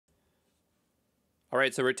All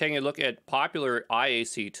right, so we're taking a look at popular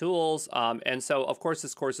IAC tools. And so, of course,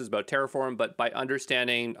 this course is about Terraform, but by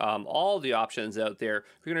understanding all the options out there,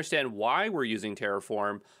 we can understand why we're using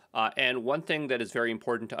Terraform. And one thing that is very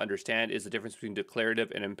important to understand is the difference between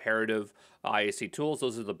declarative and imperative IAC tools.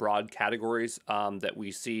 Those are the broad categories that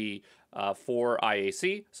we see for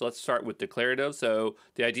IAC. So let's start with declarative. So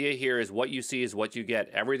the idea here is what you see is what you get.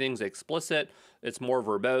 Everything's explicit, it's more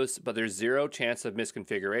verbose, but there's zero chance of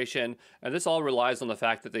misconfiguration. And this all relies on the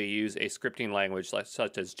fact that they use a scripting language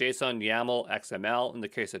such as JSON, YAML, XML. In the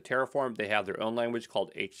case of Terraform, they have their own language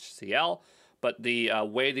called HCL. But the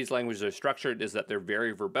way these languages are structured is that they're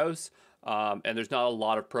very verbose, and there's not a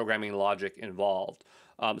lot of programming logic involved.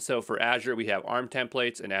 So for Azure, we have ARM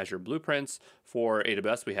templates and Azure blueprints. For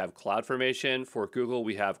AWS, we have CloudFormation. For Google,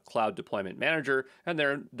 we have Cloud Deployment Manager. And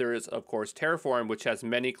there is, of course, Terraform, which has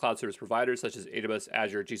many cloud service providers such as AWS,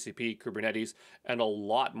 Azure, GCP, Kubernetes, and a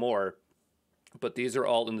lot more. But these are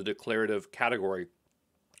all in the declarative category.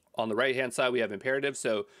 On the right-hand side, we have imperative.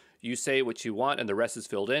 So you say what you want and the rest is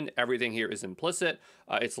filled in. Everything here is implicit.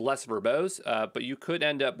 It's less verbose, but you could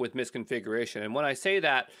end up with misconfiguration. And when I say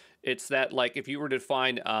that, it's that like if you were to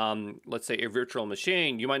define, let's say, a virtual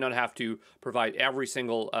machine, you might not have to provide every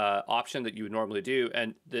single option that you would normally do,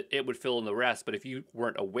 and it would fill in the rest. But if you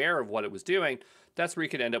weren't aware of what it was doing, that's where you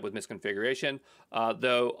could end up with misconfiguration.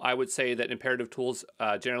 Though I would say that imperative tools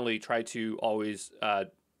generally try to always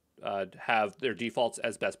have their defaults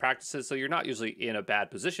as best practices, so you're not usually in a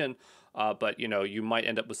bad position, but you might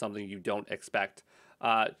end up with something you don't expect.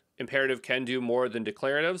 Imperative can do more than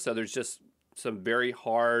declarative, so there's just some very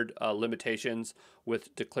hard limitations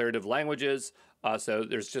with declarative languages. So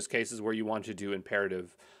there's just cases where you want to do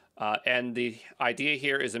imperative. And the idea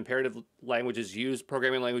here is imperative languages use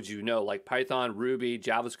programming language like Python, Ruby,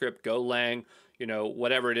 JavaScript, Golang,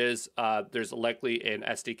 whatever it is, there's likely an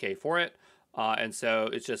SDK for it. And so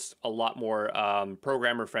it's just a lot more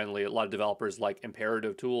programmer friendly. A lot of developers like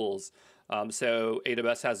imperative tools. So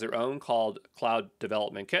AWS has their own called Cloud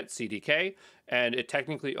Development Kit, CDK, and it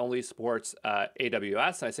technically only supports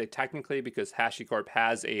AWS. And I say technically because HashiCorp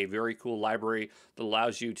has a very cool library that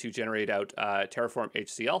allows you to generate out Terraform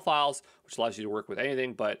HCL files, which allows you to work with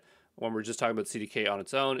anything. But when we're just talking about CDK on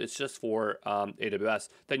its own, it's just for AWS.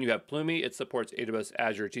 Then you have Plumi. It supports AWS,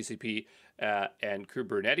 Azure, GCP, and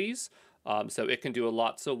Kubernetes. So it can do a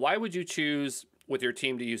lot. So why would you choose with your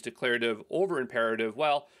team to use declarative over imperative?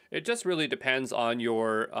 Well, it just really depends on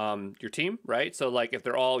your team, right? So like if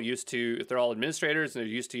they're all administrators and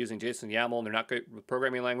they're used to using JSON, YAML, and they're not good with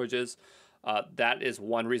programming languages, that is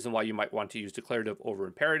one reason why you might want to use declarative over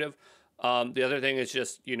imperative. The other thing is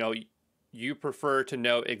just, you prefer to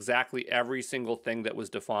know exactly every single thing that was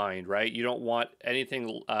defined, right? You don't want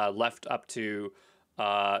anything left up to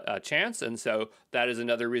a chance, and so that is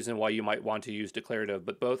another reason why you might want to use declarative.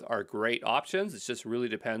 But both are great options. It just really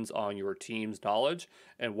depends on your team's knowledge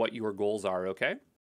and what your goals are. Okay.